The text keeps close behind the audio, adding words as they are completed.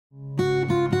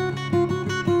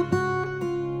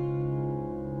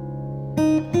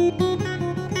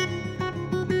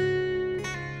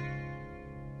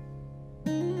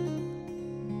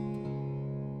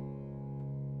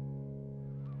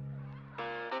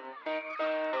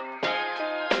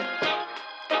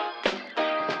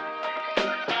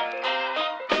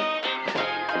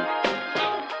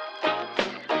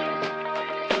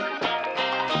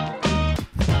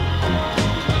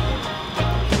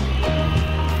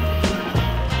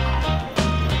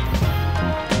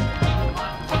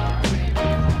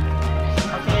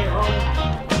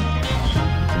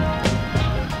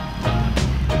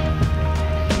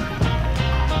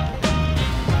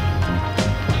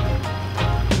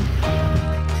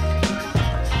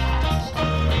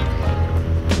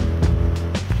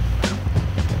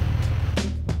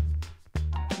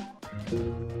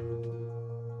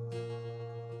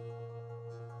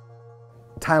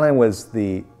Thailand was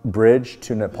the bridge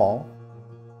to Nepal?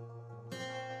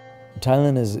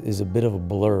 Thailand is a bit of a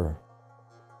blur.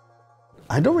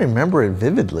 I don't remember it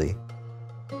vividly.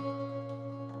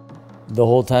 The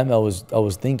whole time I was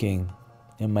thinking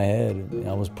in my head,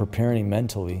 I was preparing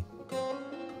mentally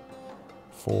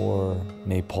for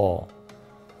Nepal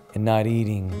and not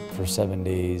eating for 7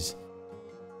 days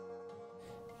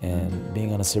and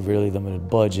being on a severely limited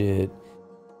budget.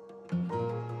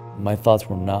 My thoughts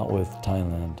were not with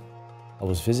Thailand. I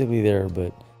was physically there,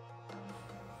 but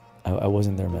I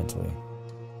wasn't there mentally.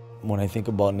 When I think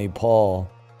about Nepal,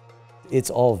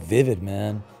 it's all vivid,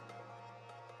 man.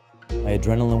 My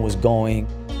adrenaline was going,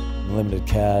 limited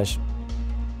cash.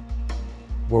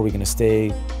 Where are we gonna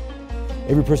stay?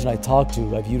 Every person I talked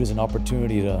to, I viewed as an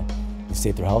opportunity to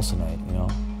stay at their house tonight, you know?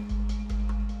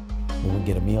 We would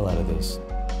get a meal out of this.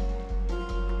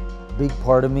 A big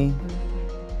part of me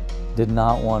did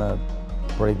not want to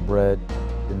break bread,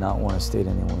 did not want to stay at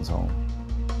anyone's home.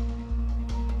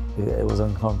 It was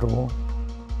uncomfortable.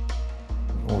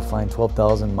 We'll find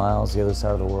 12,000 miles the other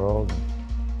side of the world.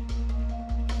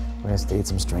 We're gonna stay at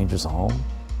some stranger's home.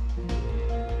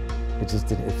 It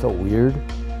felt weird.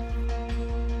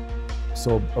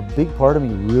 So a big part of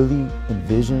me really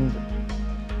envisioned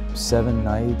 7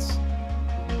 nights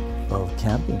of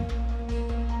camping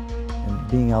and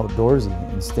being outdoorsy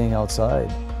and staying outside.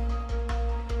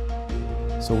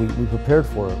 So we prepared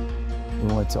for it.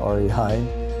 We went to REI.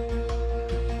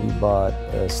 We bought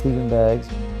sleeping bags,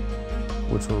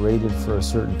 which were rated for a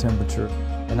certain temperature.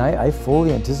 And I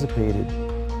fully anticipated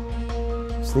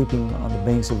sleeping on the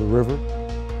banks of the river.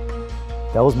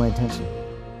 That was my intention.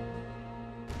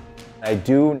 I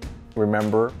do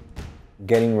remember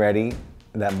getting ready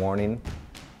that morning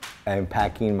and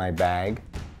packing my bag.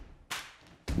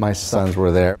 My sons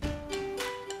were there.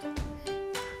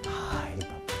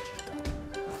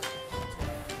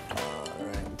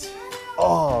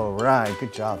 All right,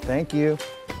 good job, thank you.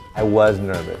 I was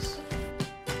nervous.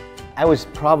 I was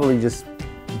probably just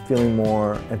feeling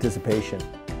more anticipation.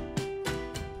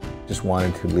 Just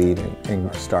wanted to lead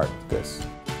and start this.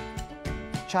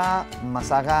 Cha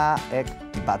masaga ek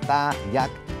bata yak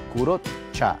kurot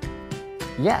cha.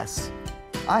 Yes,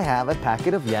 I have a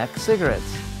packet of yak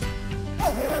cigarettes.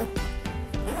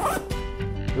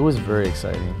 It was very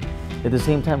exciting. At the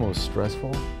same time, it was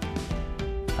stressful.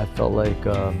 I felt like,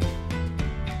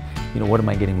 you know, what am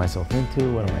I getting myself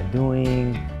into? What am I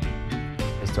doing?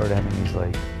 I started having these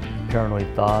like paranoid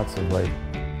thoughts of like,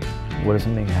 what if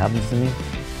something happens to me?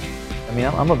 I mean,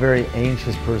 I'm a very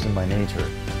anxious person by nature.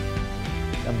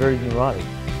 I'm very neurotic.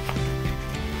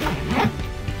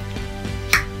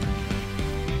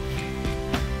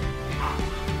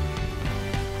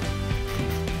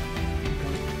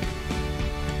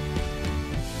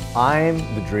 I'm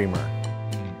the dreamer.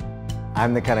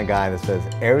 I'm the kind of guy that says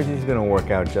everything's gonna work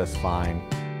out just fine.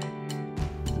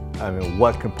 I mean,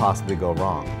 what could possibly go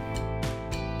wrong?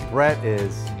 Brett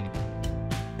is,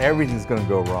 everything's gonna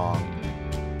go wrong.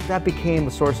 That became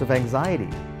a source of anxiety.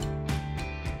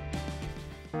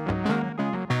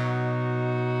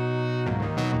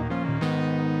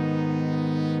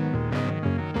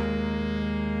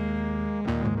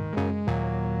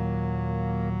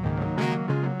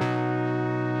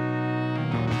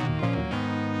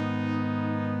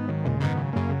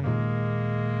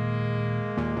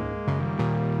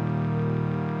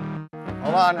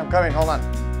 Hold on, I'm coming, hold on.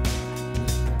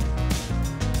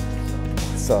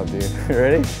 What's up, dude? You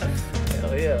ready?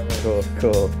 Hell yeah. Cool,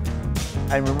 cool.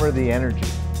 I remember the energy.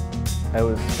 I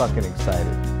was fucking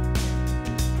excited.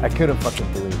 I couldn't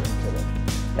fucking believe it,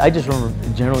 could I? I just remember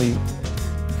generally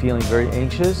feeling very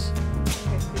anxious.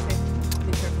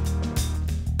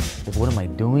 Like, what am I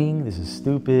doing? This is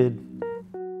stupid.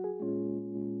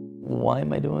 Why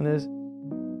am I doing this?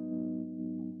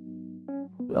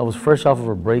 I was fresh off of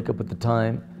a breakup at the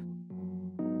time.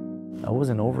 I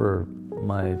wasn't over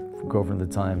my girlfriend at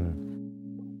the time.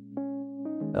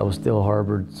 I was still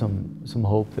harbored some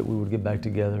hope that we would get back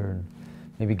together and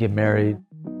maybe get married.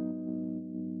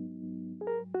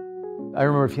 I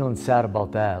remember feeling sad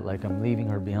about that, like I'm leaving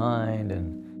her behind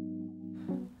and,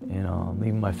 you know, I'm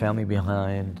leaving my family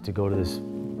behind to go to this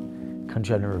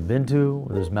country I've never been to,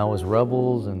 where there's Maoist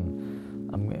rebels, and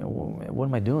what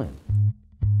am I doing?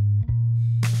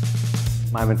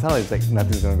 My mentality is like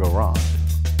nothing's gonna go wrong.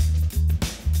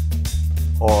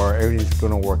 Or everything's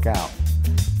gonna work out.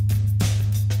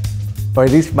 But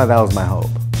at least that was my hope.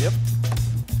 Yep.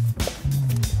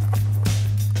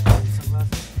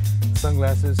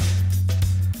 Sunglasses.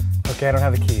 Okay, I don't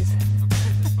have the keys.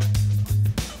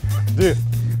 Dude,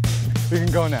 we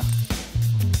can go now.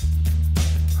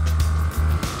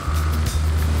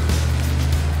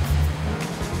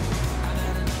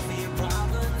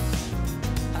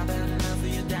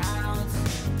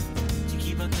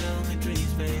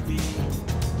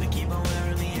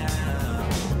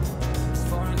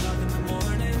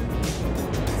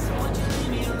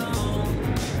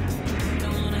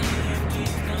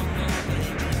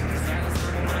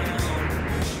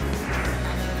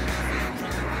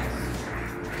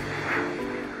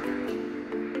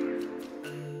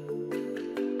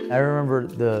 I remember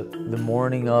the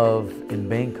morning of in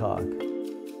Bangkok.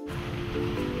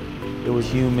 It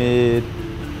was humid,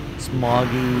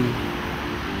 smoggy.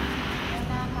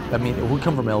 I mean, if we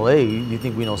come from LA, you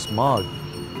think we know smog.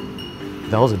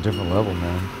 That was a different level,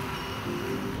 man.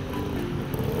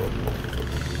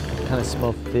 It kind of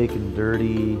smelled thick and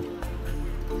dirty.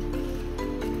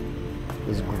 It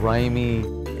was grimy.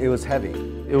 It was heavy.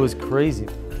 It was crazy.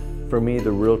 For me,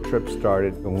 the real trip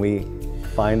started when we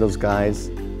find those guys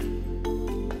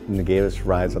and they gave us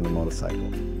rides on the motorcycle.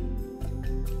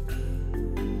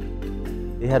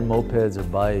 They had mopeds or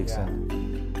bikes,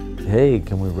 and hey,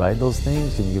 can we ride those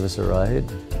things? Can you give us a ride?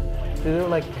 They were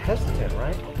like hesitant,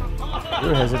 right? We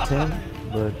were hesitant,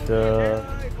 but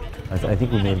I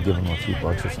think we may have given them a few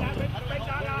bucks or something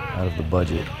out of the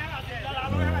budget,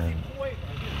 and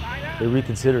they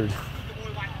reconsidered.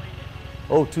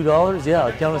 Oh, $2? Yeah,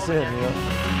 count us in, you know.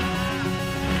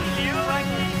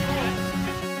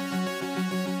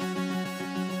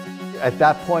 At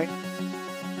that point,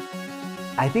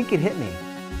 I think it hit me.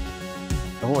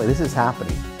 Oh, this is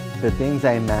happening. The things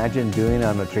I imagined doing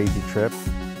on a crazy trip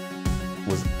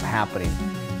was happening.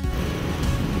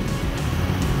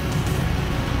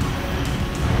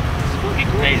 Spooky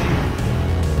crazy.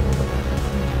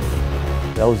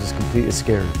 I was just completely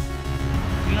scared.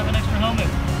 You have an extra helmet.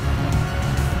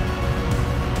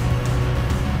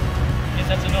 Guess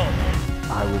that's a no.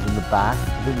 I was in the back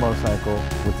of the motorcycle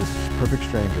with this perfect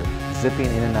stranger, zipping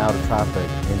in and out of traffic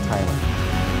in Thailand.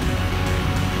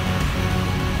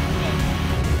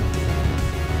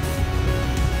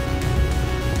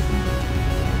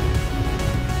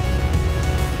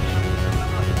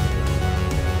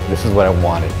 This is what I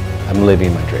wanted. I'm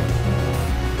living my dream.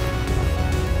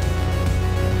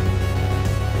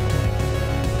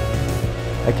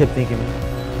 I kept thinking,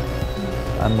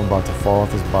 I'm about to fall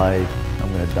off this bike.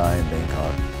 I'm gonna die in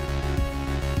Bangkok.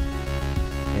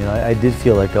 You know, I did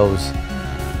feel like I was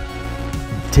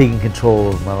taking control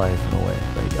of my life in a way.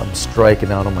 Like I'm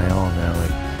striking out on my own, man.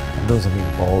 Like I'm doing something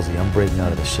ballsy. I'm breaking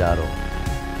out of the shadow.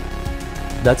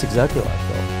 That's exactly how I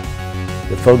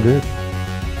felt. It felt good.